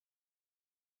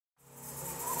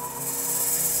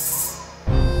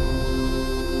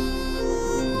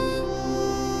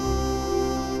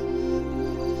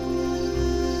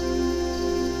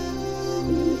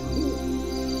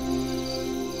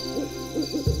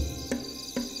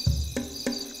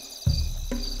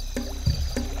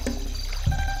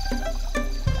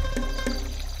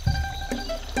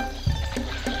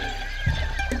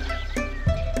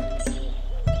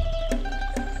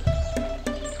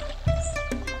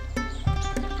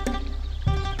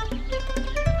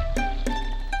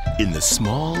In the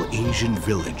small Asian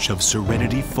village of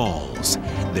Serenity Falls,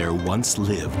 there once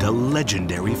lived a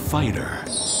legendary fighter.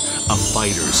 A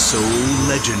fighter so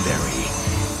legendary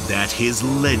that his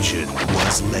legend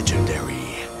was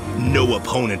legendary. No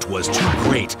opponent was too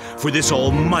great for this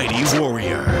almighty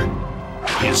warrior.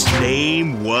 His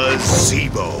name was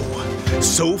Zibo.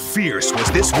 So fierce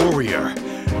was this warrior,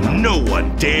 no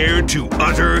one dared to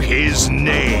utter his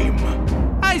name.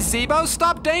 Hey, Zibo,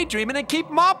 stop daydreaming and keep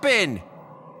mopping.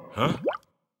 Huh?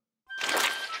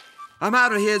 I'm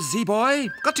out of here, Z-boy.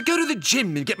 Got to go to the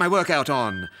gym and get my workout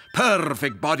on.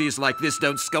 Perfect bodies like this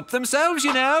don't sculpt themselves,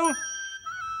 you know.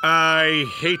 I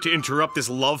hate to interrupt this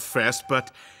love fest,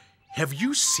 but have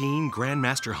you seen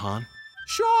Grandmaster Han?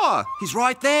 Sure, he's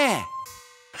right there.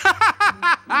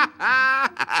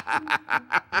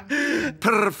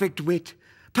 Perfect wit,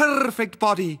 perfect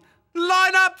body.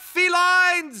 Line up,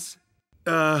 felines!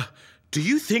 Do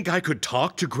you think I could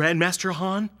talk to Grandmaster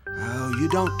Han? Oh, you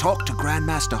don't talk to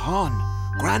Grandmaster Han.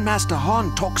 Grandmaster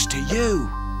Han talks to you.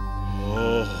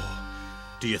 Oh,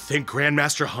 do you think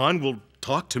Grandmaster Han will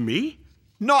talk to me?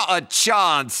 Not a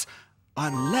chance.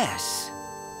 Unless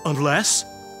Unless?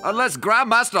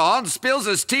 Grandmaster Han spills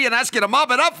his tea and asks you to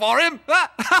mop it up for him.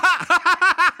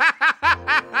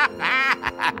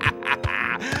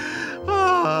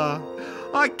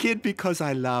 I kid because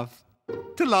I love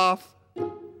to laugh.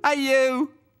 At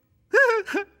you.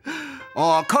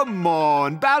 Oh, come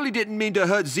on. Bowley didn't mean to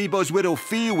hurt Zibo's widow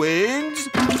feelings.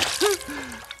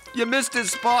 You missed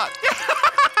his spot.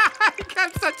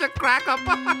 Got such a cracker.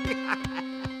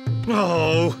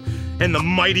 Oh, and the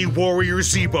mighty warrior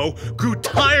Zibo grew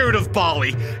tired of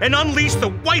Bali and unleashed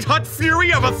the white-hot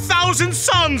fury of 1,000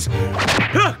 suns.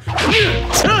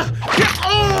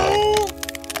 Oh!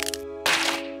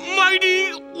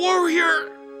 Mighty warrior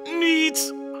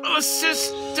needs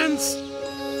assistance.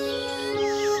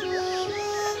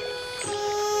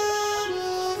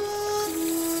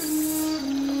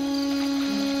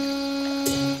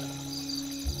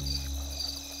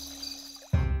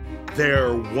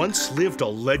 There once lived a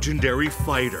legendary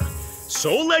fighter,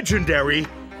 so legendary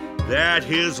that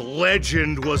his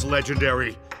legend was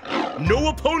legendary. No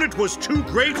opponent was too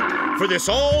great for this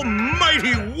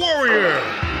almighty warrior.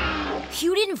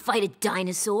 You didn't fight a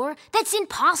dinosaur. That's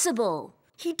impossible.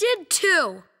 He did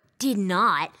too. Did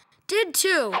not. Did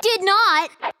too. Did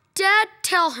not. Dad,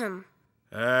 tell him.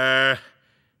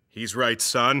 He's right,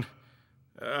 son.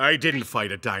 I didn't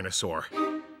fight a dinosaur.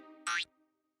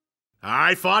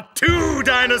 I fought 2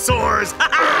 dinosaurs!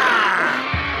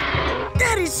 Ha-ha!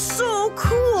 That is so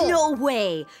cool! No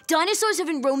way. Dinosaurs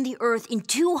haven't roamed the Earth in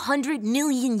 200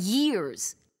 million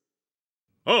years.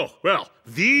 Oh, well,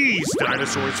 these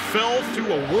dinosaurs fell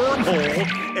through a wormhole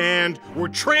and were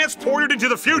transported into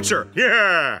the future.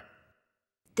 Yeah!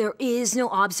 There is no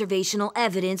observational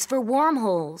evidence for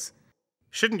wormholes.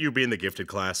 Shouldn't you be in the gifted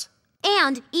class?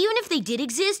 And even if they did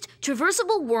exist,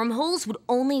 traversable wormholes would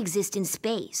only exist in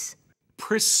space.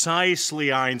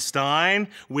 Precisely, Einstein,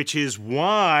 which is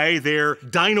why their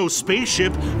dino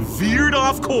spaceship veered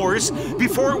off course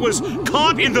before it was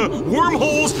caught in the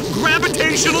wormhole's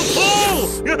gravitational pull!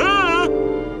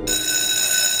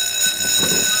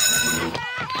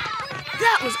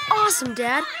 That was awesome,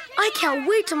 Dad. I can't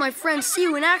wait till my friends see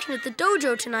you in action at the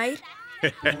dojo tonight.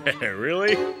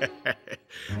 Really?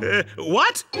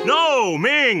 What? No,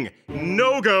 Ming!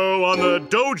 No-go on the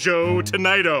dojo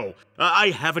tonight-o. I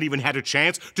haven't even had a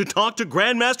chance to talk to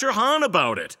Grandmaster Han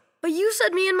about it. But you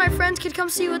said me and my friends could come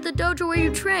see you at the dojo where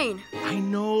you train. I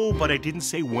know, but I didn't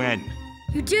say when.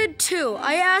 You did too.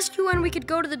 I asked you when we could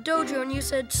go to the dojo and you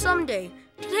said someday.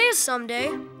 Today is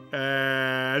someday.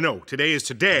 No, today is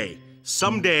today.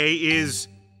 Someday is...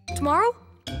 Tomorrow?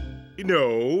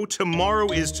 No,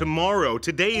 tomorrow is tomorrow.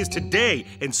 Today is today.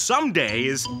 And someday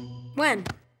is... When?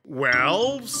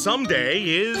 Well, someday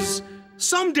is...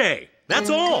 someday. That's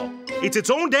all. It's its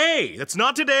own day. That's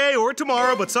not today or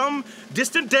tomorrow, but some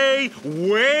distant day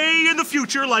way in the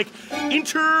future, like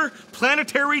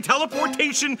interplanetary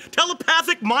teleportation,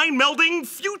 telepathic mind-melding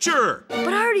future.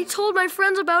 But I already told my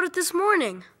friends about it this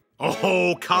morning.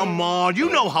 Oh, come on. You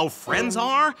know how friends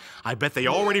are. I bet they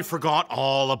already forgot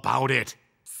all about it.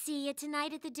 See you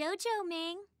tonight at the dojo,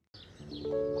 Ming.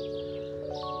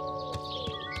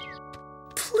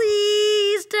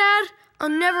 Please, Dad. I'll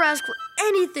never ask for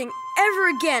anything ever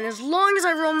again as long as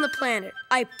I roam the planet.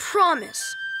 I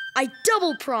promise. I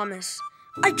double promise.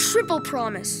 I triple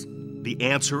promise. The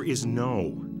answer is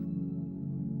no.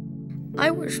 I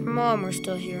wish Mom were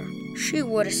still here. She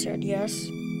would have said yes.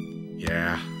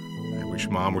 Yeah, I wish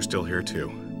Mom were still here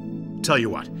too. Tell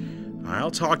you what, I'll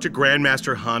talk to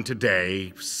Grandmaster Han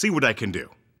today, see what I can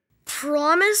do.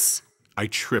 Promise? I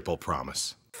triple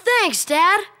promise. Thanks,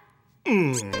 Dad.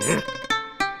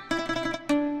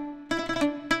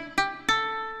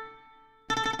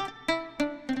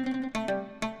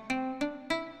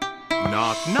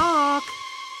 Knock, knock.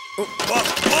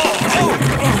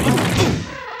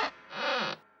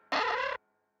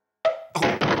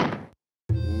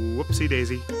 Whoopsie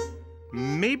daisy.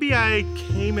 Maybe I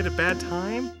came at a bad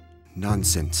time?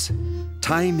 Nonsense.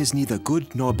 Time is neither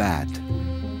good nor bad.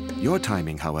 Your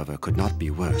timing, however, could not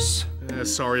be worse.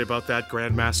 Sorry about that,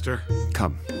 Grandmaster.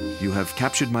 Come, you have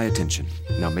captured my attention.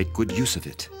 Now make good use of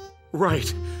it.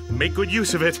 Right. Make good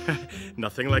use of it.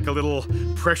 Nothing like a little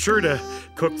pressure to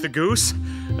cook the goose.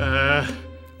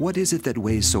 What is it that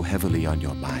weighs so heavily on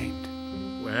your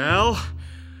mind? Well,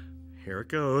 here it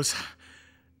goes.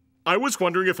 I was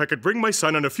wondering if I could bring my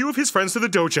son and a few of his friends to the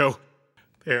dojo.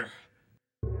 There.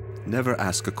 Never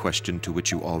ask a question to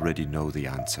which you already know the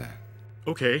answer.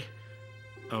 Okay.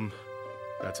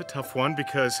 That's a tough one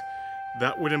because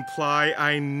that would imply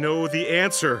I know the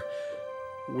answer,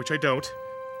 which I don't.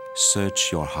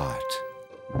 Search your heart.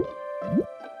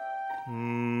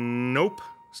 Nope.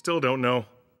 Still don't know.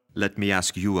 Let me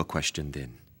ask you a question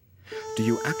then. Do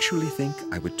you actually think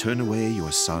I would turn away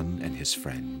your son and his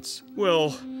friends?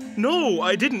 Well, no,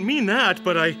 I didn't mean that,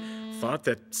 but I thought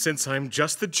that since I'm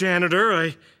just the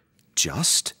janitor,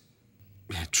 Just?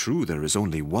 True, there is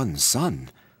only one son.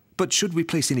 But should we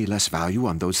place any less value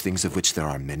on those things of which there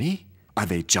are many? Are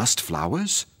they just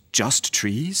flowers? Just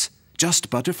trees? Just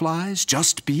butterflies?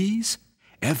 Just bees?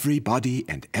 Everybody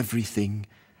and everything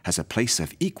has a place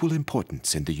of equal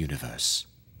importance in the universe.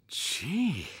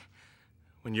 Gee,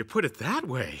 when you put it that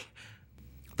way.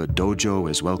 The dojo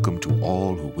is welcome to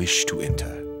all who wish to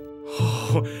enter.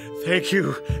 Oh, thank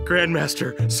you,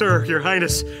 Grandmaster, Sir, Your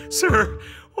Highness, Sir.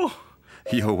 Oh.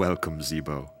 You're welcome,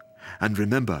 Zibo. And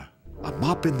remember, a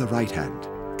mop in the right hand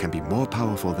can be more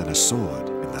powerful than a sword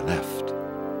in the left.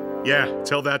 Yeah,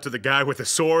 tell that to the guy with the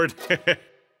sword.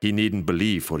 He needn't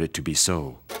believe for it to be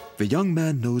so. The young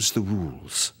man knows the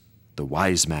rules. The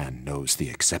wise man knows the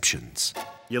exceptions.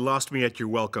 You lost me at your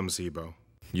welcome, Zibo.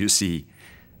 You see,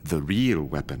 the real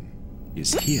weapon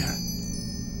is here,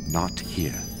 not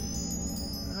here.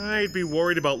 I'd be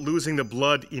worried about losing the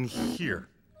blood in here.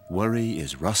 Worry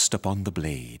is rust upon the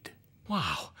blade.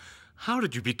 Wow, how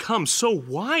did you become so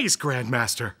wise,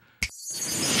 Grandmaster?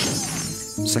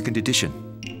 Second edition.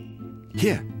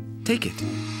 Here, take it.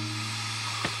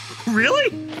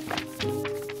 Really?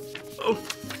 Oh,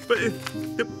 but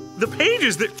the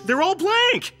pages, they're all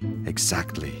blank.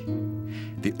 Exactly.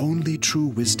 The only true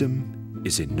wisdom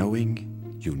is in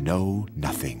knowing you know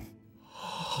nothing.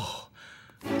 Oh,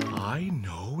 I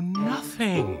know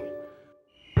nothing.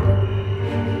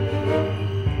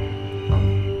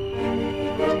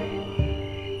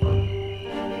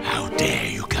 How dare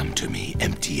you come to me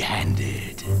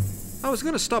empty-handed? I was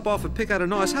going to stop off and pick out a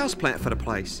nice houseplant for the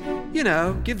place. You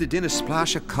know, give the dinner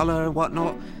splash of color and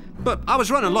whatnot. But I was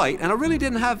running late, and I really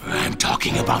didn't have... I'm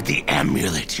talking about the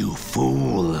amulet, you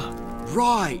fool.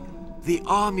 Right, the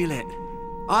amulet.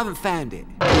 I haven't found it.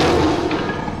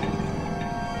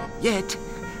 Yet.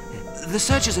 The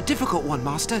search is a difficult one,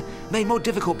 Master. Made more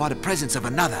difficult by the presence of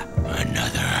another.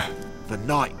 Another? The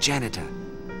night janitor.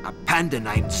 A panda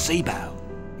named Zibo.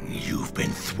 You've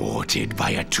been thwarted by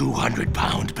a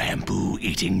 200-pound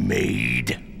bamboo-eating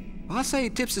maid. I'd say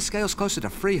it tips the scales closer to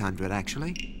 300,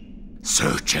 actually.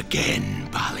 Search again,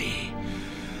 Bali.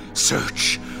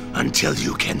 Search until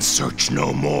you can search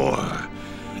no more.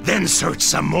 Then search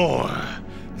some more.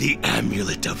 The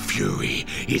Amulet of Fury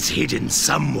is hidden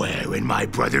somewhere in my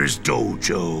brother's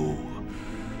dojo.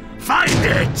 Find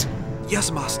it!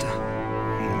 Yes, Master.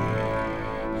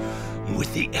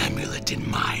 With the amulet in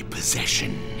my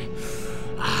possession,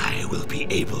 I will be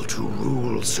able to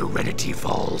rule Serenity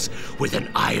Falls with an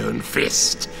iron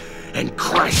fist and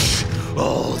crush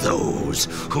all those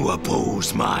who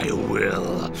oppose my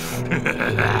will.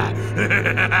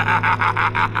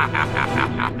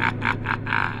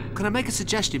 Can I make a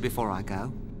suggestion before I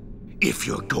go? If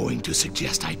you're going to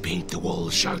suggest I paint the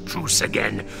walls chartreuse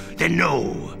again, then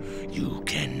no, you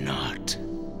cannot.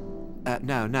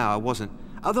 No, I wasn't.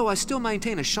 Although I still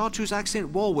maintain a chartreuse accent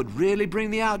wall would really bring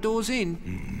the outdoors in.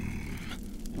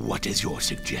 What is your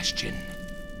suggestion?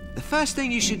 The first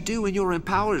thing you should do when you're in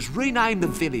power is rename the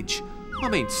village. I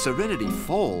mean, Serenity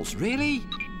Falls, really?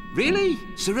 Really?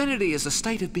 Serenity is a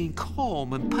state of being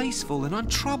calm and peaceful and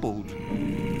untroubled.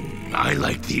 I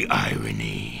like the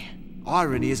irony.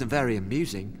 Irony isn't very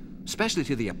amusing, especially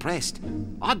to the oppressed.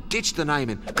 I'd ditch the name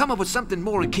and come up with something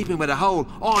more in keeping with the whole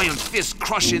iron fist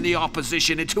crushing the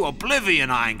opposition into oblivion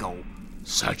angle.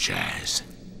 Such as?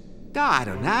 I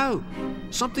don't know.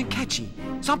 Something catchy.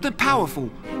 Something powerful.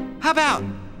 How about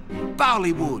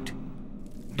Bollywood?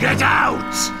 Get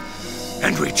out!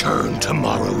 And return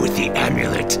tomorrow with the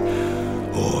amulet,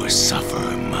 or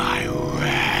suffer my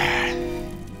wrath.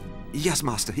 Yes,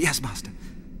 master. Yes, master.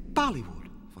 Bollywood.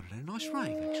 What a nice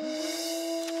ring, actually.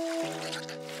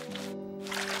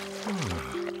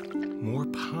 More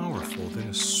powerful than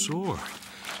a sword.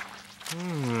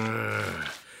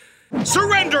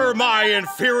 Surrender, my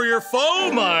inferior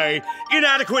foe, my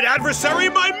inadequate adversary,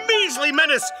 my measly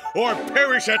menace, or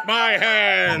perish at my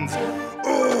hands.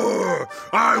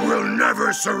 I will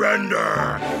never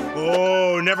surrender.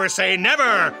 Oh, never say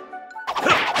never.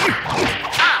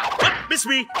 Miss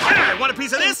me. Want a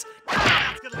piece of this?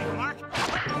 That's gonna leave a mark.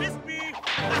 Miss me.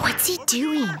 What's he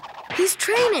doing? He's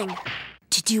training.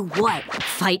 To do what?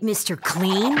 Fight Mr.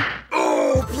 Clean?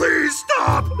 Oh, please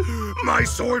stop! My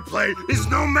swordplay is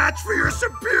no match for your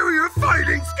superior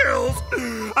fighting skills.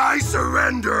 I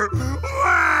surrender.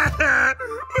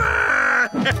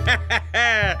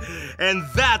 And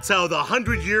that's how the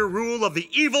 100-year rule of the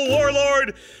evil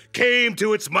warlord came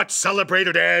to its much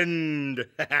celebrated end.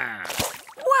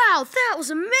 Wow, that was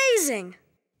amazing.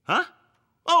 Huh?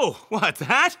 Oh, what,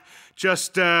 that?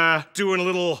 Just, doing a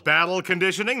little battle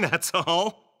conditioning, that's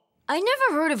all. I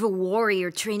never heard of a warrior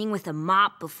training with a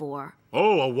mop before.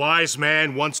 Oh, a wise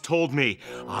man once told me,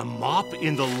 a mop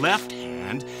in the left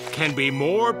hand can be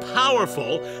more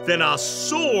powerful than a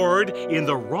sword in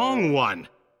the wrong one.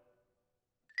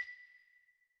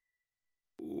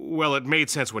 Well, it made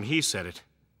sense when he said it.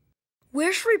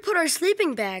 Where should we put our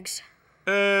sleeping bags?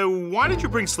 Why did you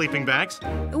bring sleeping bags?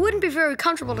 It wouldn't be very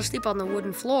comfortable to sleep on the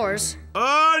wooden floors.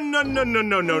 No.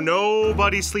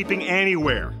 Nobody's sleeping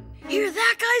anywhere. Hear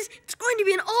that, guys? It's going to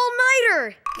be an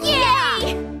all-nighter!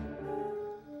 Yay!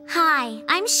 Hi,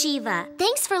 I'm Shiva.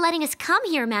 Thanks for letting us come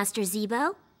here, Master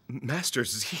Zibo. Master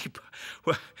Zibo?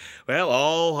 Well,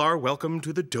 all are welcome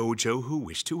to the dojo who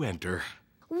wish to enter.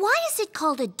 Why is it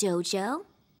called a dojo?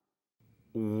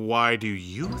 Why do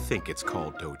you think it's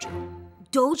called dojo?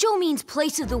 Dojo means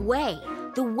place of the way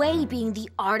being the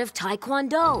art of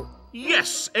Taekwondo.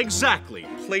 Yes, exactly.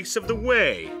 Place of the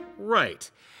way.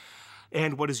 Right.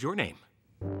 And what is your name?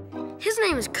 His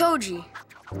name is Koji.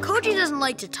 Koji doesn't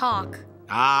like to talk.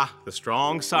 Ah, the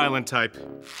strong silent type.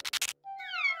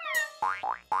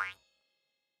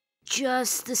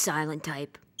 Just the silent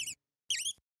type.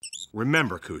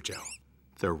 Remember, Cujo,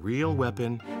 the real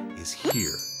weapon is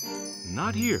here,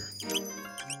 not here.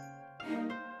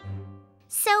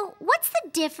 So, what's the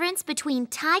difference between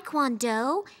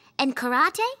Taekwondo and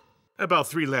karate? About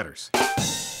 3 letters.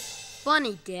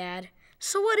 Funny, Dad.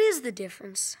 So what is the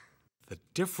difference? The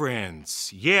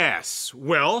difference, yes.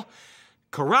 Well,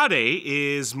 karate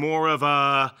is more of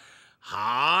a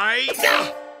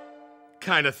hi-ya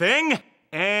kind of thing,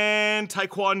 and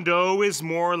Taekwondo is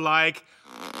more like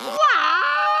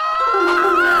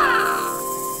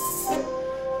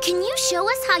Can you show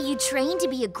us how you train to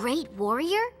be a great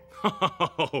warrior?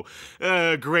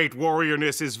 Great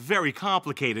warriorness is very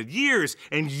complicated. Years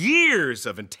and years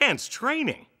of intense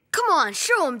training. Come on,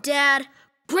 show him, Dad.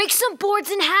 Break some boards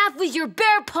in half with your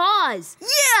bare paws.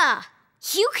 Yeah!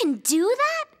 You can do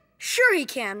that? Sure he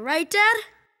can, right, Dad?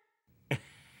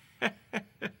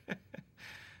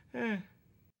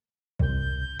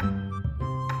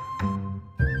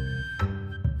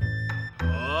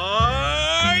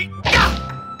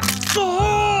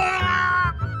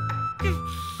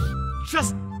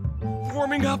 Just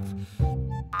warming up.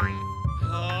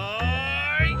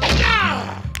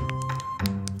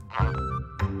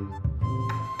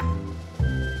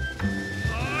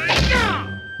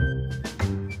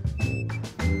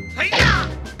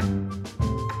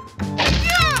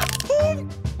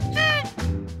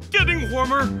 Getting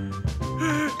warmer.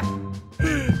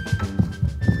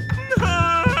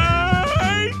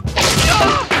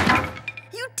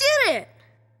 You did it!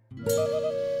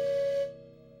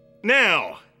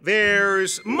 Now,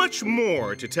 there's much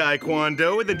more to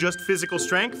Taekwondo than just physical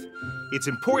strength. It's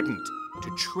important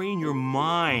to train your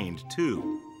mind,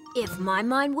 too. If my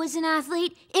mind was an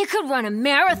athlete, it could run a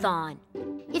marathon.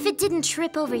 If it didn't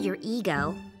trip over your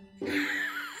ego.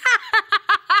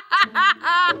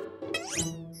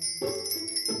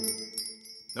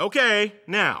 Okay,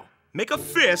 now, make a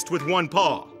fist with one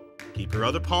paw. Keep your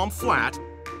other palm flat.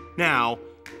 Now,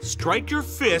 strike your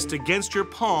fist against your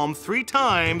palm 3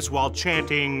 times while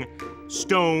chanting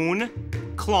stone,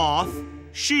 cloth,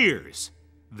 shears.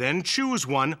 Then choose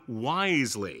one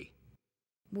wisely.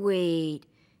 Wait,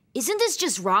 isn't this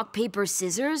just rock, paper,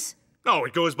 scissors? Oh,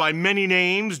 it goes by many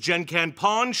names. Jen Can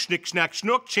Pon, Schnick Schnack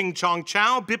Schnook, Ching Chong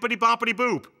Chow, Bippity Boppity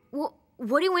Boop.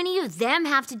 What do any of them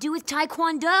have to do with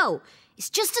Taekwondo?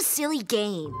 It's just a silly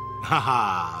game.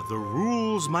 Haha, the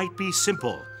rules might be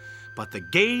simple, but the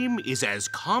game is as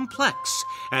complex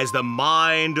as the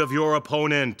mind of your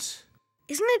opponent.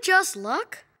 Isn't it just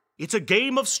luck? It's a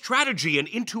game of strategy and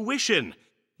intuition.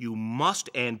 You must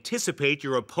anticipate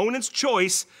your opponent's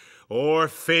choice or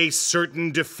face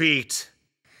certain defeat.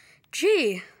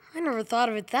 Gee, I never thought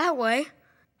of it that way.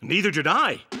 Neither did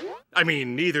I.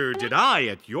 Neither did I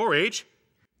at your age.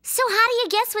 So how do you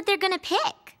guess what they're gonna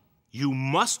pick? You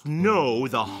must know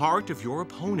the heart of your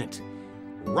opponent.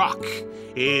 Rock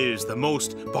is the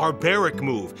most barbaric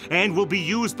move and will be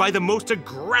used by the most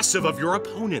aggressive of your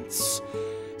opponents.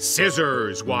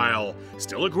 Scissors, while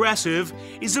still aggressive,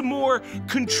 is a more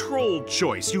controlled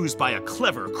choice used by a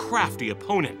clever, crafty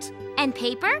opponent. And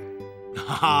paper?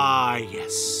 Ah,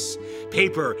 yes.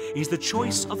 Paper is the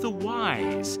choice of the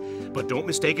wise. But don't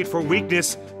mistake it for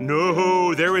weakness.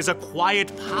 No, there is a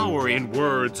quiet power in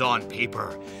words on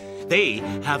paper. They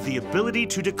have the ability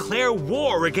to declare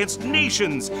war against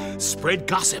nations, spread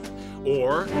gossip,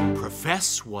 or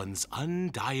profess one's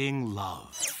undying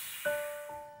love.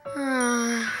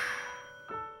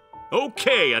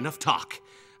 Okay, enough talk.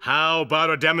 How about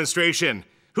a demonstration?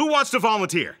 Who wants to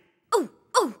volunteer? Oh,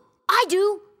 I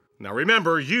do. Now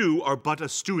remember, you are but a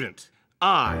student.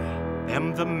 I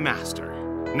am the master.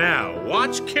 Now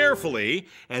watch carefully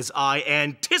as I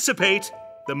anticipate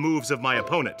the moves of my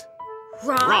opponent.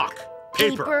 Rock,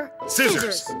 paper,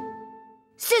 scissors.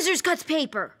 Scissors cuts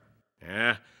paper.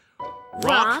 Yeah.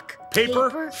 Rock,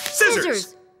 paper,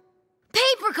 scissors.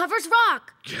 Paper covers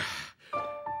rock.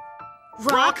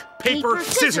 Rock, paper,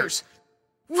 scissors.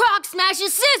 Rock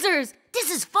smashes scissors. This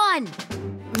is fun.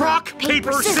 Rock,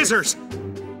 paper, scissors.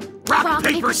 Rock,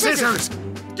 paper, scissors.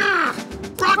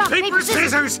 Rock, paper,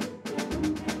 scissors.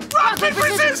 Rock,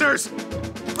 paper, scissors.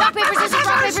 Rock, paper, scissors. Rock, paper,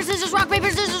 scissors. Rock, paper,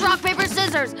 scissors. Rock, paper,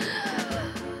 scissors.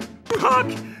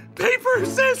 Rock, paper,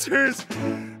 scissors.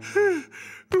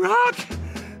 Rock,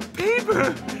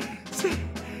 paper,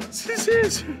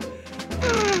 scissors.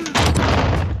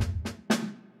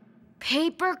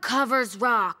 Paper covers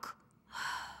rock.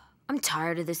 I'm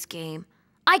tired of this game.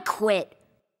 I quit.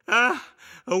 A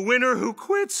winner who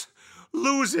quits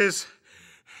loses.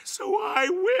 So I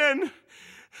win.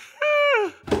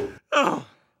 Oh.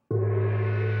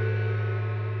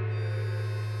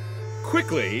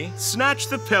 Quickly, snatch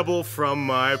the pebble from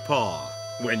my paw.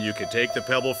 When you can take the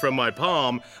pebble from my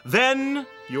palm, then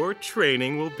your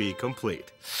training will be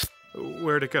complete.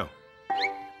 Where'd it go?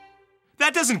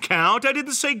 That doesn't count. I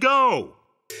didn't say go.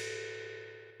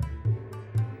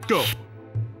 Go.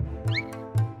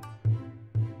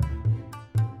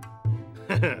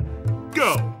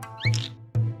 Go.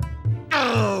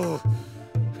 Oh.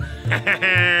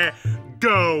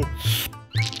 Go.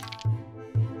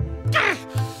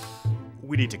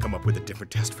 We need to come up with a different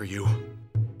test for you.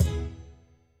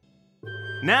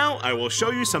 Now I will show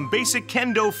you some basic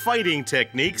kendo fighting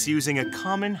techniques using a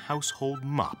common household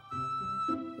mop.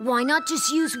 Why not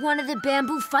just use one of the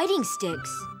bamboo fighting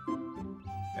sticks?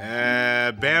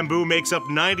 Bamboo makes up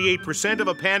 98% of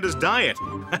a panda's diet.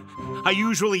 I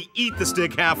usually eat the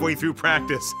stick halfway through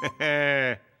practice.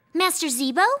 Master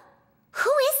Zibo? Who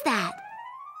is that?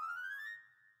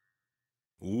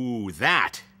 Ooh,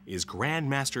 that is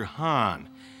Grandmaster Han.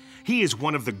 He is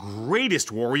one of the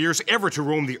greatest warriors ever to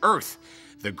roam the earth.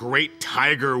 The great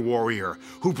tiger warrior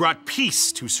who brought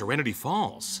peace to Serenity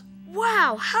Falls.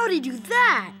 Wow, how'd he do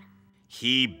that?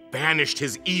 He banished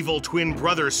his evil twin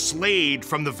brother Slade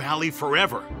from the valley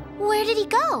forever. Where did he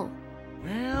go?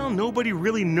 Well, nobody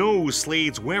really knows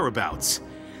Slade's whereabouts.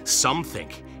 Some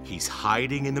think he's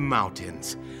hiding in the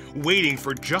mountains, waiting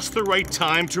for just the right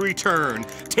time to return,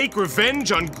 take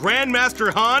revenge on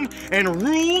Grandmaster Han, and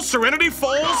rule Serenity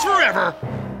Falls forever.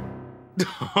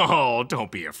 Oh,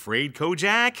 don't be afraid,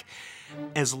 Kojak.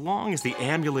 As long as the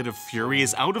Amulet of Fury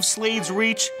is out of Slade's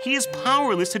reach, he is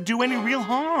powerless to do any real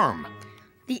harm.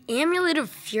 The Amulet of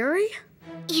Fury?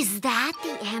 Is that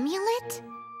the amulet?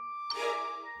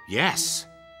 Yes.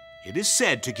 It is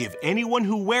said to give anyone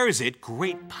who wears it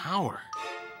great power.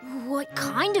 What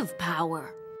kind of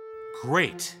power?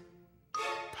 Great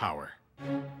power.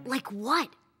 Like what?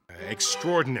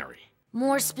 Extraordinary.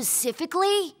 More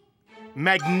specifically?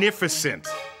 Magnificent.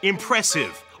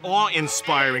 Impressive.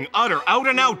 Awe-inspiring. Utter,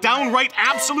 out-and-out, downright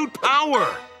absolute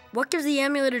power. What gives the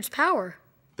amulet its power?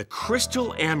 The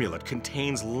crystal amulet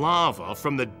contains lava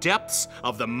from the depths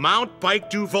of the Mount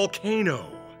Baekdu volcano.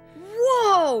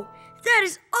 Whoa! That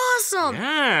is awesome!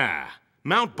 Yeah.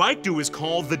 Mount Baekdu is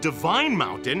called the Divine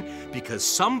Mountain because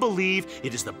some believe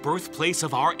it is the birthplace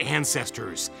of our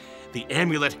ancestors. The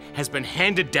amulet has been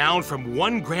handed down from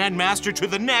one Grandmaster to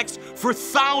the next for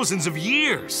thousands of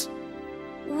years.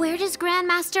 Where does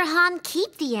Grandmaster Han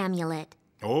keep the amulet?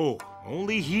 Oh,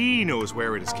 only he knows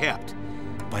where it is kept.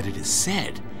 But it is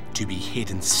said to be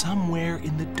hidden somewhere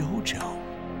in the dojo.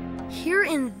 Here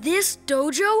in this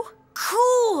dojo?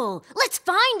 Cool! Let's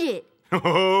find it!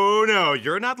 Oh, no,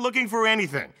 you're not looking for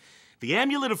anything. The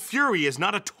Amulet of Fury is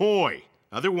not a toy.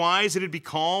 Otherwise, it'd be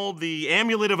called the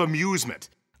Amulet of Amusement.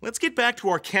 Let's get back to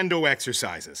our kendo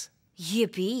exercises.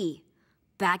 Yippee.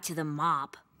 Back to the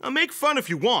mop. Now, make fun if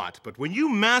you want, but when you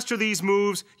master these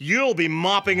moves, you'll be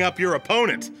mopping up your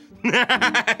opponent.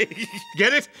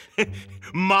 Get it?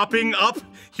 Mopping up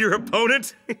your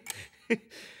opponent?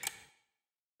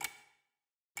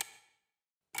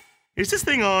 Is this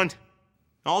thing on?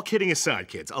 All kidding aside,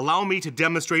 kids, allow me to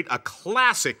demonstrate a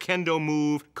classic kendo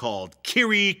move called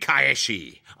Kiri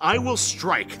Kaeshi. I will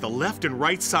strike the left and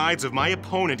right sides of my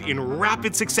opponent in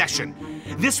rapid succession.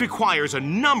 This requires a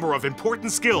number of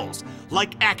important skills,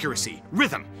 like accuracy,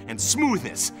 rhythm, and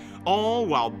smoothness, all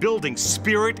while building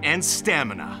spirit and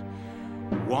stamina.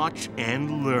 Watch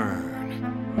and learn.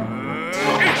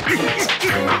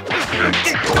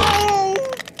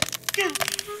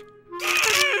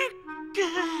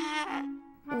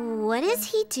 What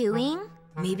is he doing?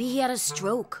 Maybe he had a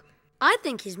stroke. I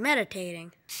think he's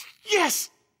meditating. Yes!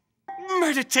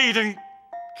 Meditating!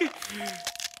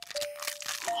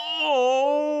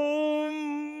 Oh.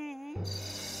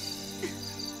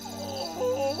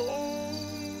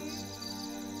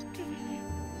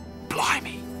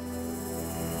 Blimey.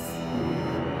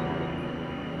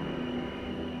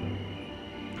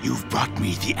 You've brought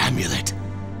me the amulet.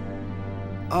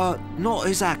 Not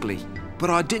exactly. But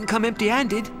I didn't come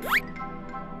empty-handed.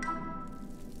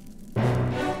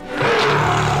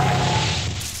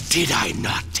 Did I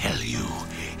not tell you,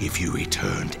 if you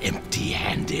returned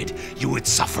empty-handed, you would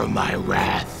suffer my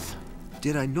wrath?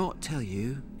 Did I not tell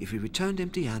you, if you returned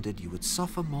empty-handed, you would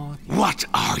suffer more? What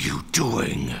are you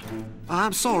doing?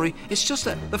 I'm sorry, it's just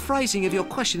that the phrasing of your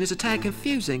question is a tad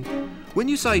confusing. When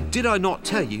you say, did I not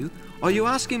tell you, are you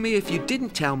asking me if you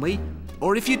didn't tell me,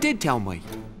 or if you did tell me?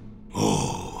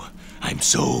 Oh, I'm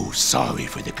so sorry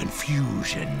for the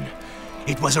confusion.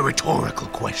 It was a rhetorical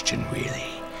question, really.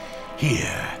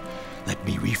 Here, let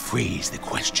me rephrase the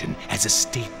question as a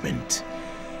statement.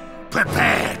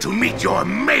 Prepare to meet your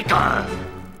maker!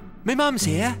 My mum's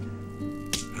here.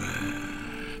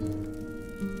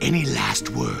 Any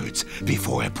last words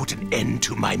before I put an end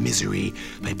to my misery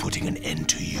by putting an end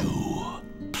to you?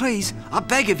 Please, I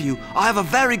beg of you, I have a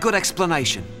very good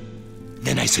explanation.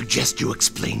 Then I suggest you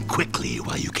explain quickly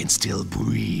while you can still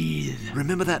breathe.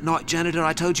 Remember that night janitor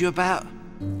I told you about?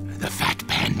 The fat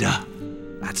panda?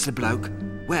 That's the bloke.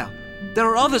 Well, there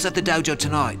are others at the dojo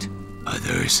tonight.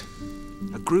 Others?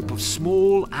 A group of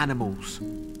small animals.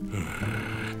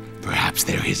 Perhaps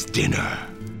they're his dinner.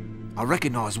 I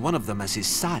recognize one of them as his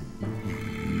son.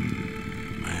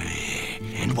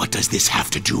 And what does this have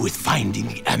to do with finding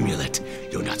the amulet?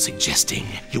 You're not suggesting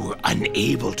you were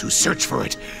unable to search for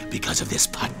it because of this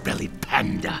pot-bellied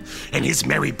panda and his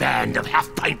merry band of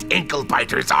half-pint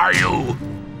ankle-biters, are you?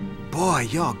 Boy,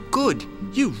 you're good.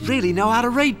 You really know how to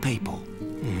read people.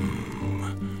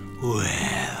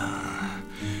 Well,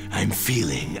 I'm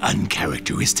feeling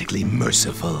uncharacteristically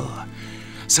merciful,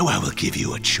 so I will give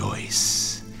you a choice.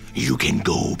 You can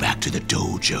go back to the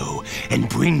dojo and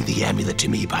bring the amulet to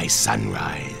me by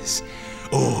sunrise.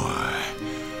 Or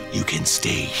you can stay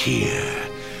here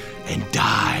and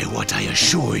die what I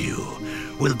assure you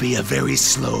will be a very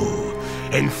slow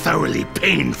and thoroughly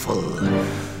painful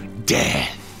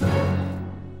death.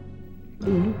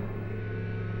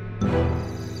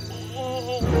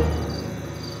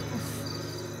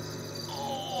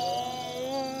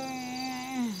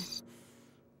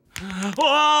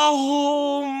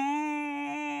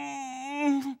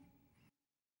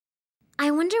 I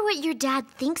wonder what your dad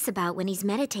thinks about when he's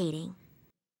meditating.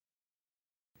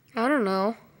 I don't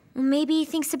know. Maybe he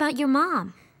thinks about your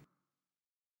mom.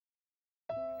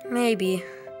 Maybe.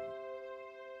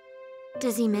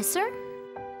 Does he miss her?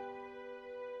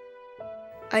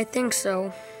 I think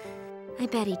so. I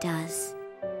bet he does.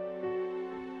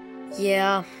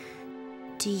 Yeah.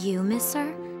 Do you miss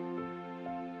her?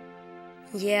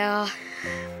 Yeah.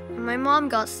 When my mom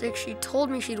got sick, she told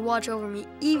me she'd watch over me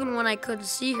even when I couldn't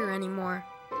see her anymore.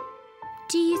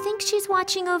 Do you think she's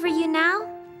watching over you now?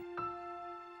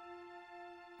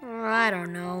 I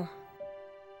don't know.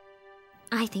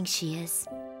 I think she is.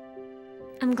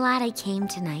 I'm glad I came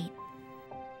tonight.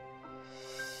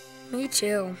 Me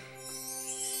too.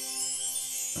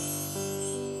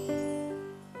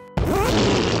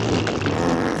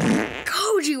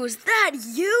 Koji, was that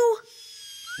you?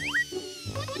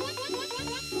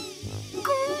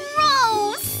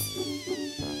 Gross!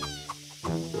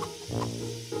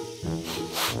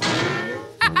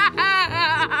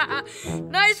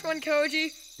 Nice one, Koji.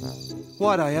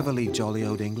 Why'd I ever leave jolly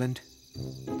old England?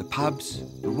 The pubs,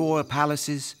 the royal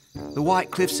palaces, the white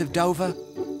cliffs of Dover,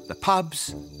 the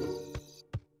pubs.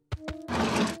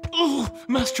 Oh,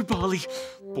 Master Bali.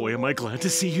 Boy, am I glad to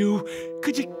see you.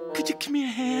 Could you give me a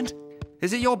hand?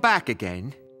 Is it your back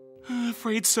again?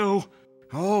 Afraid so.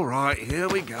 All right, here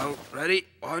we go. Ready?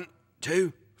 1,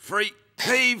 2, 3,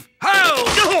 heave, ho!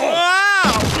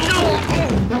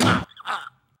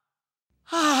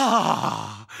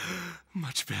 Ah,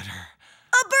 much better.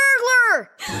 A burglar!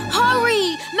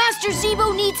 Hurry! Master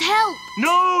Zibo needs help!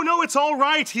 No, it's all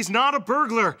right. He's not a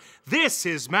burglar. This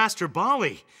is Master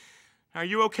Bali. Are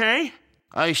you okay?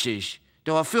 Aces,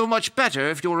 do I feel much better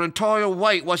if your entire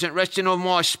weight wasn't resting on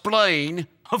my spleen?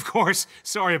 Of course.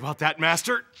 Sorry about that,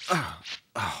 Master. Oh,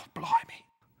 blimey.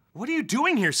 What are you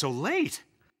doing here so late?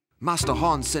 Master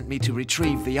Han sent me to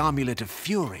retrieve the Amulet of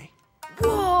Fury.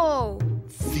 Whoa!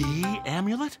 The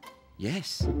amulet?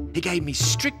 Yes. He gave me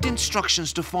strict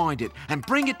instructions to find it and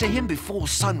bring it to him before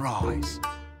sunrise.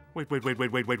 Wait.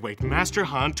 Master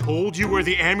Han told you where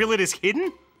the amulet is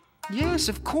hidden? Yes,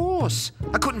 of course.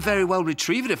 I couldn't very well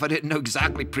retrieve it if I didn't know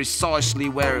exactly precisely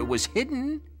where it was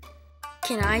hidden.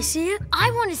 Can I see it?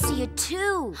 I want to see it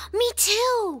too. Me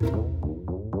too.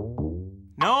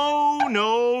 No,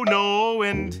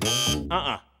 and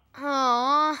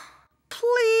Aww.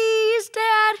 Please,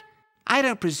 Dad. I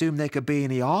don't presume there could be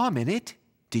any harm in it.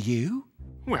 Do you?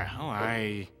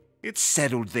 Well, it's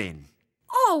Settled then.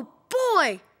 Oh,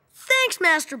 boy. Thanks,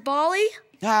 Master Bali.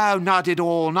 No, not at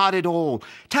all, not at all.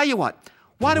 Tell you what,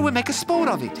 why don't we make a sport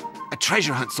of it? A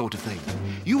treasure hunt sort of thing.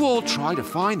 You all try to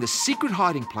find the secret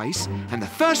hiding place, and the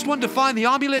first one to find the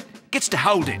amulet gets to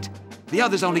hold it. The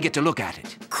others only get to look at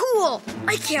it. Cool.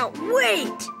 I can't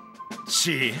wait.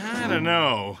 Gee, I don't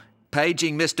know.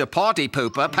 Paging Mr. Party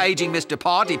Pooper, paging Mr.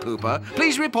 Party Pooper.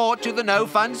 Please report to the no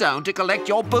fun zone to collect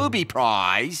your booby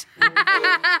prize.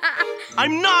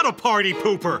 I'm not a party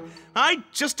pooper. I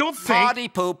just don't think... Party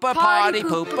Pooper, Party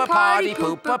Pooper, Party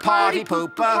Pooper, Party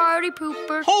Pooper. Party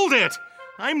pooper. Hold it!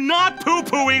 I'm not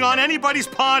poo-pooing on anybody's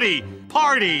party.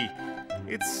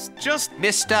 It's just...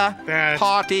 Mr. That-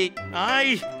 Party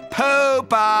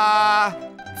Pooper.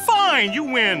 Fine, you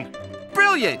win.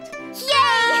 Brilliant.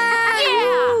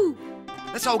 Yeah!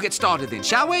 Let's all get started then,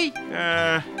 shall we?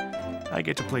 I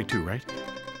get to play too, right?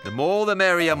 The more the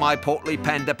merrier, my portly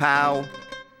panda pal.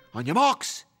 On your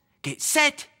marks, get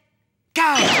set,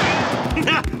 go! Get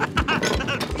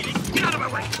out of my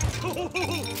way!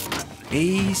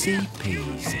 Easy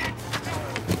peasy.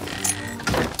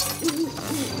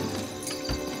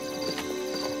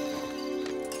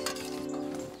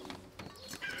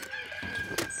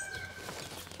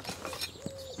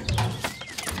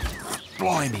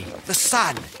 Blimey, the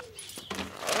sun.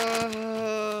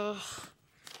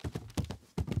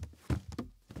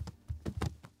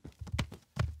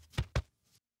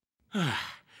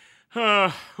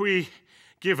 We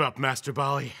give up, Master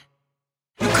Bali.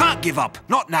 You can't give up,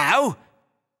 not now.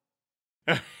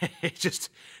 Just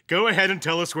go ahead and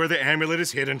tell us where the amulet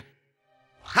is hidden.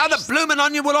 How the bloomin'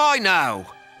 onion will I know?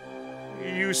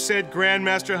 You said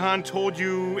Grandmaster Han told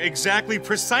you exactly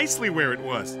precisely where it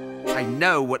was. I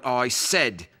know what I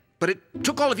said, but it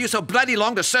took all of you so bloody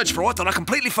long to search for it that I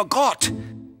completely forgot.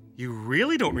 You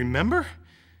really don't remember?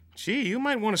 Gee, you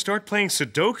might want to start playing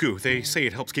Sudoku. They say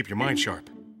it helps keep your mind sharp.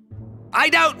 I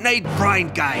don't need brain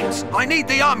games. I need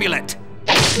the amulet.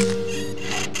 The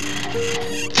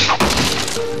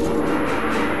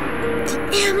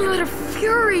Amulet of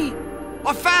Fury.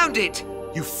 I found it.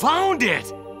 You found it!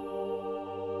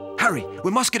 Hurry,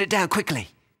 we must get it down quickly.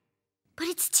 But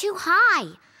it's too high.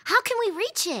 How can we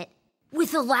reach it?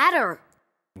 With a ladder.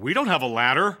 We don't have a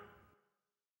ladder.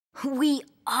 We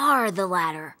are the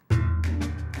ladder.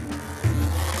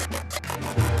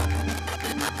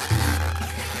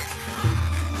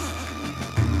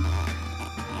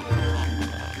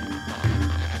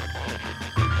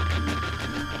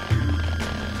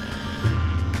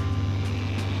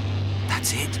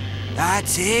 That's it.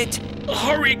 That's it.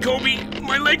 Hurry, Kobe!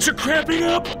 My legs are cramping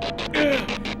up!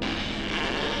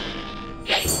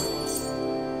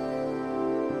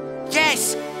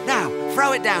 Yes! Now,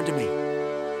 throw it down to me.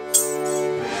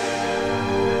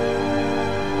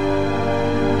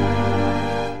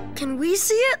 Can we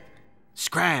see it?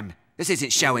 Scram, this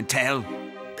isn't show and tell.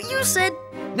 But you said...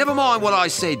 Never mind what I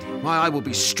said. My eye will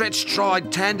be stretched,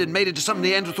 tried, tanned, and made into some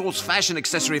Neanderthal's fashion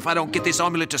accessory if I don't get this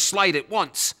amulet to Slade at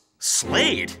once.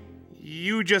 Slade?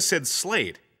 You just said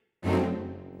Slade.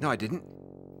 No, I didn't.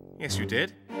 Yes, you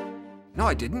did. No,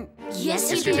 I didn't. Yes,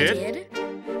 Yes, you you did.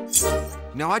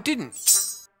 No, I didn't.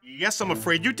 Yes, I'm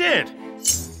afraid you did.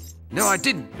 No, I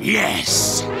didn't.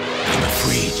 Yes, I'm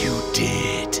afraid you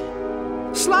did.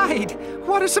 Slade,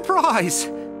 what a surprise!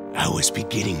 I was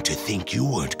beginning to think you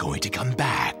weren't going to come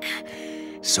back,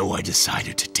 so I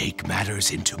decided to take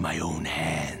matters into my own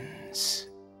hands.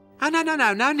 Oh,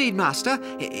 no need, Master.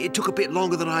 It took a bit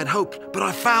longer than I'd hoped, but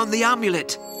I found the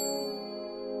amulet.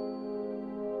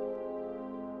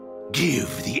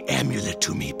 Give the amulet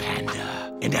to me,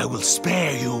 Panda, and I will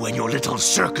spare you and your little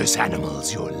circus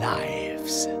animals your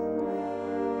lives.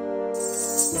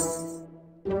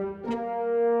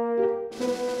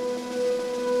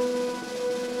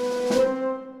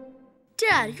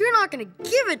 Dad, you're not gonna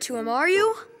give it to him, are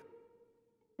you?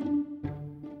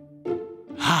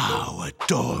 How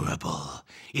adorable.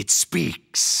 It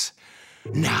speaks.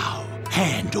 Now,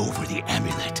 hand over the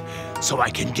amulet so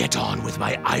I can get on with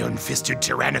my iron-fisted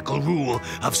tyrannical rule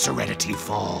of Serenity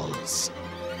Falls.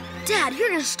 Dad, you're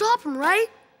gonna stop him, right?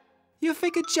 You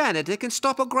think a janitor can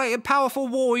stop a great and powerful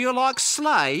warrior like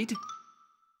Slade?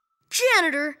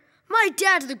 Janitor, my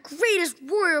dad's the greatest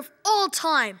warrior of all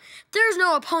time. There's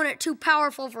no opponent too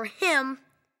powerful for him.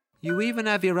 You even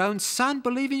have your own son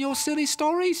believing your silly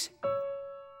stories?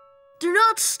 They're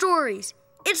not stories.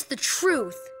 It's the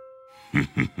truth.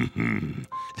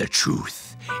 The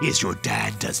truth is your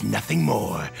dad does nothing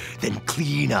more than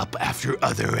clean up after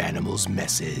other animals'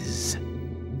 messes.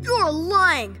 You're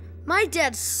lying. My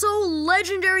dad's so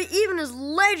legendary, even his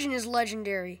legend is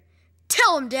legendary.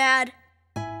 Tell him, Dad.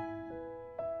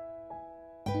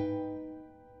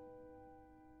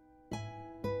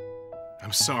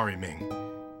 I'm sorry, Ming.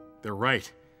 They're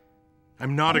right.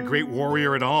 I'm not a great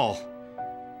warrior at all.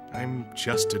 I'm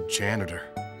just a janitor.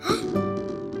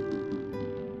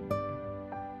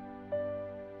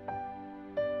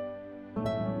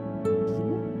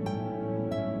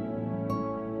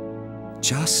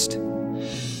 Just?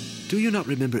 Do you not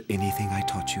remember anything I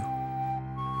taught you?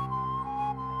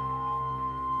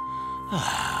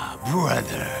 Ah,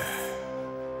 brother.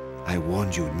 I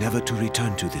warned you never to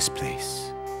return to this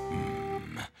place.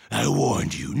 I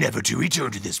warned you never to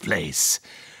return to this place.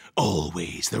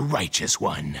 Always the righteous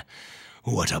one.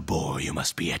 What a bore you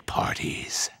must be at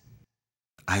parties.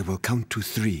 I will count to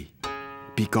 3.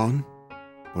 Be gone,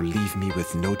 or leave me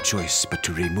with no choice but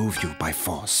to remove you by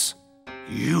force.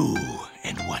 You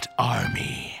and what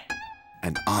army?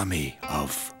 An army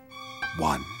of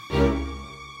 1,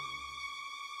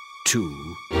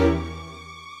 2,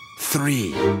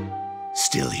 3.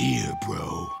 Still here,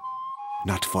 bro.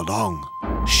 Not for long,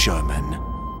 Sherman.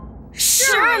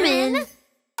 Sherman?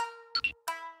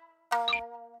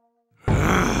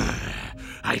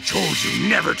 I told you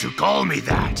never to call me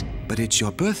that. But it's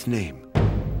your birth name.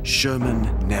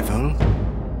 Sherman Neville.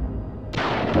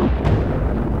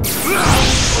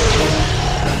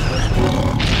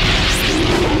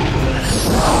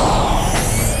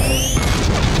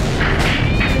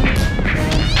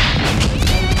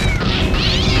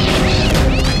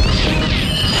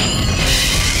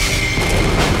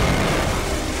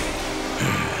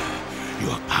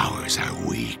 Your powers are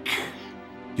weak.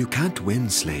 You can't win,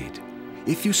 Slade.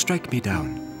 If you strike me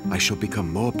down, I shall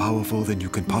become more powerful than you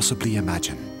can possibly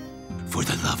imagine. For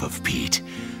the love of Pete,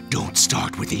 don't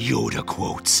start with the Yoda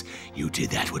quotes. You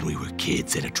did that when we were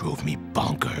kids and it drove me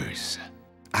bonkers.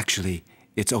 Actually,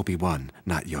 it's Obi-Wan,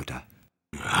 not Yoda.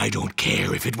 I don't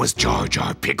care if it was Jar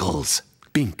Jar Pickles.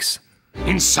 Binks.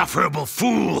 Insufferable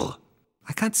fool!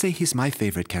 I can't say he's my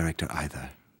favorite character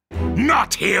either.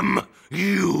 Not him!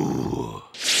 You!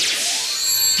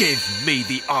 Give me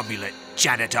the amulet,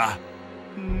 janitor.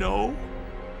 No.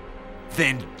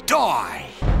 Then die!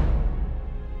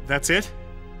 That's it?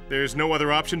 There's no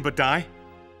other option but die?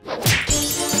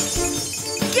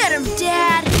 Get him,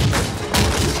 Dad!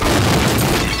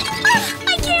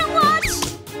 I can't watch!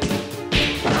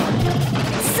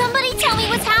 Somebody tell me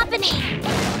what's happening!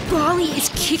 Bali is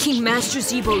kicking Master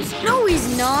Zibo's. No, he's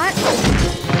not.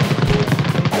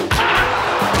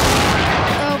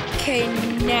 Okay,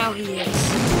 now he is.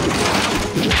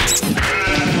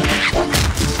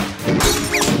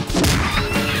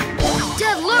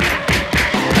 Dad, look!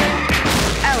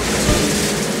 Out.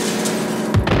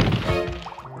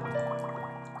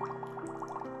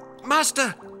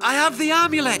 Master, I have the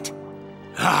amulet.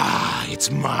 Ah, it's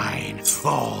mine.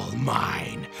 All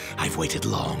mine. I've waited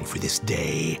long for this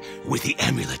day. With the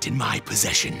amulet in my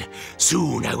possession,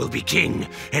 soon I will be king,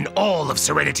 and all of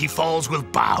Serenity Falls will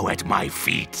bow at my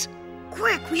feet.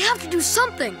 Quick, we have to do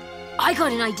something. I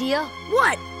got an idea.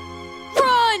 What?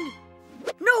 Run!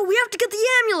 No, we have to get the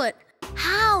amulet.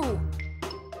 How?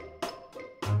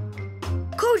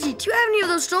 Koji, do you have any of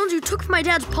those stones you took from my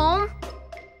dad's palm?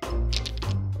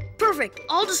 Perfect.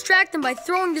 I'll distract them by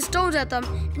throwing the stones at them,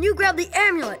 and you grab the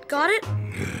amulet. Got it?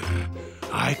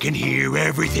 I can hear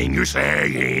everything you're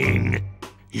saying.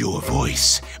 Your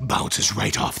voice bounces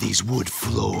right off these wood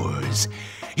floors.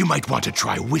 You might want to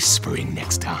try whispering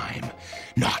next time.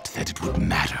 Not that it would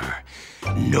matter.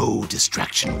 No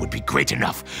distraction would be great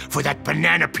enough for that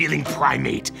banana-peeling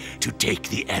primate to take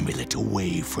the amulet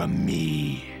away from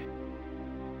me.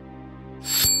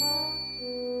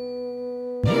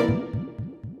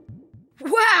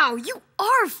 Wow, you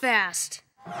are fast.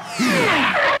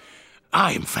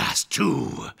 I'm fast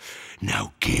too.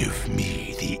 Now give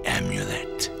me the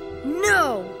amulet.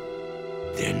 No.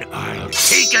 Then I'll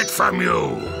take it from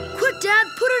you. Quick, Dad,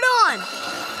 put it on.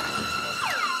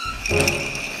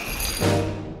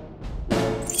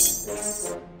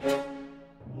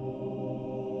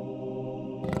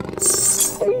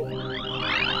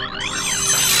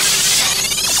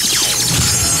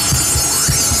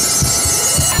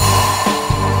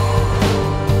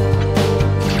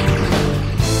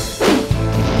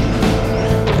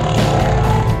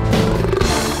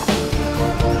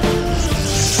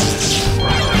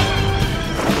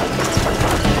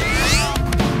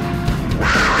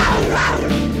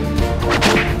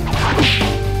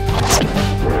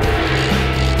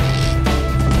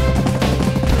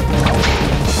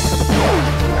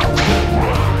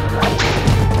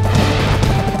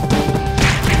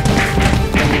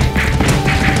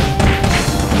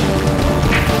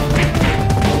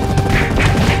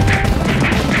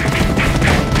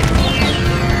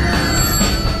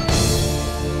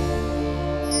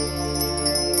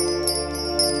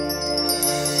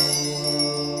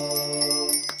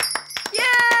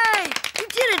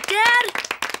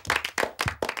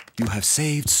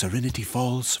 Saved Serenity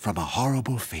Falls from a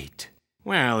horrible fate.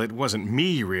 Well, it wasn't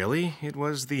me, really. It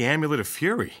was the Amulet of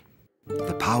Fury.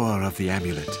 The power of the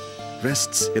amulet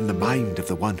rests in the mind of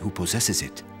the one who possesses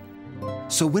it.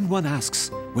 So when one asks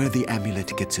where the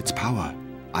amulet gets its power,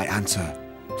 I answer,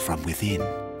 from within.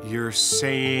 You're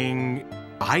saying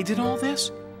I did all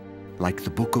this? Like the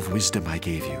book of wisdom I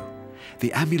gave you,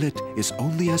 the amulet is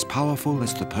only as powerful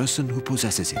as the person who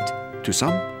possesses it. To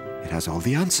some, it has all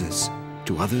the answers.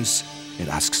 To others, it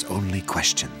asks only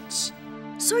questions.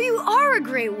 So you are a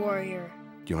great warrior.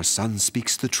 Your son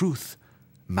speaks the truth,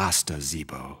 Master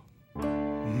Zibo.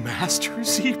 Master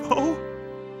Zibo?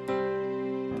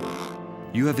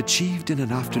 You have achieved in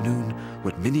an afternoon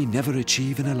what many never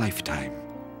achieve in a lifetime.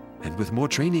 And with more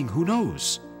training, who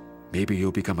knows? Maybe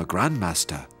you'll become a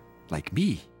grandmaster, like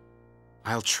me.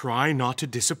 I'll try not to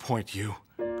disappoint you.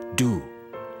 Do,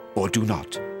 or do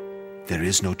not. There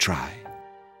is no try.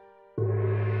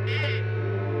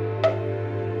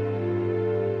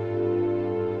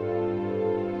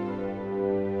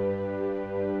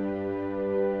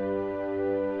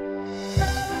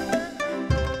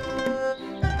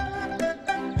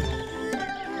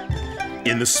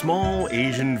 In the small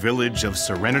Asian village of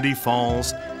Serenity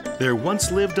Falls, there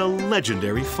once lived a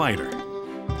legendary fighter.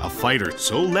 A fighter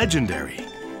so legendary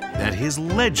that his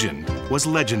legend was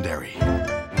legendary.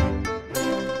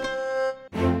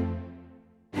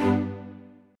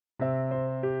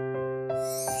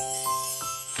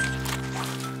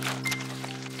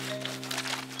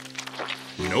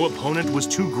 No opponent was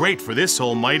too great for this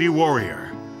almighty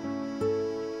warrior.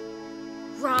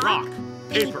 Rock,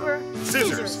 paper,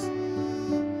 scissors.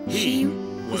 He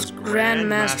was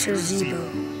Grandmaster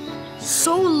Zibo.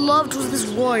 So loved was this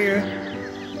warrior,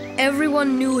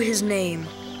 everyone knew his name.